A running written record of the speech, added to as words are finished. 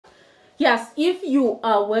Yes, if you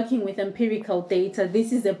are working with empirical data,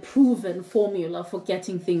 this is a proven formula for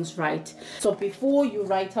getting things right. So before you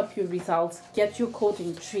write up your results, get your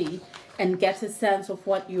coding tree and get a sense of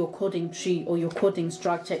what your coding tree or your coding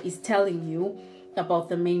structure is telling you about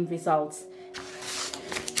the main results.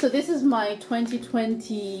 So this is my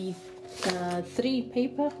 2023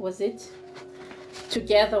 paper, was it?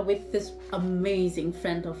 Together with this amazing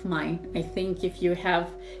friend of mine. I think if you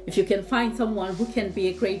can find someone who can be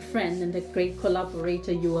a great friend and a great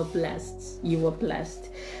collaborator, you are blessed. You are blessed.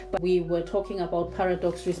 But we were talking about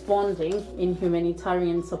paradox responding in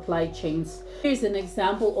humanitarian supply chains. Here's an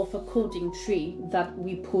example of a coding tree that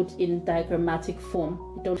we put in diagrammatic form.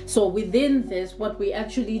 So within this, what we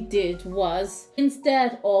actually did was,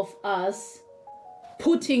 instead of us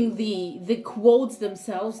putting the quotes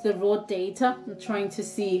themselves, the raw data, I'm trying to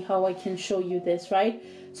see how I can show you this, right?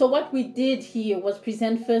 So what we did here was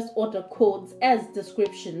present first order codes as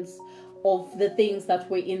descriptions of the things that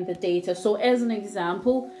were in the data. So as an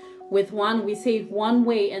example, with one, we say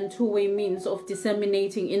one-way and two-way means of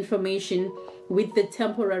disseminating information with the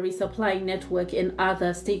temporary supply network and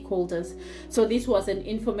other stakeholders. So this was an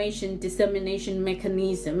information dissemination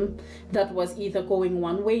mechanism that was either going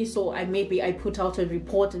one way. So maybe I put out a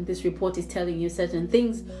report and this report is telling you certain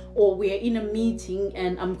things, or we're in a meeting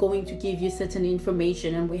and I'm going to give you certain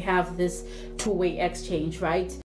information and we have this two-way exchange, right?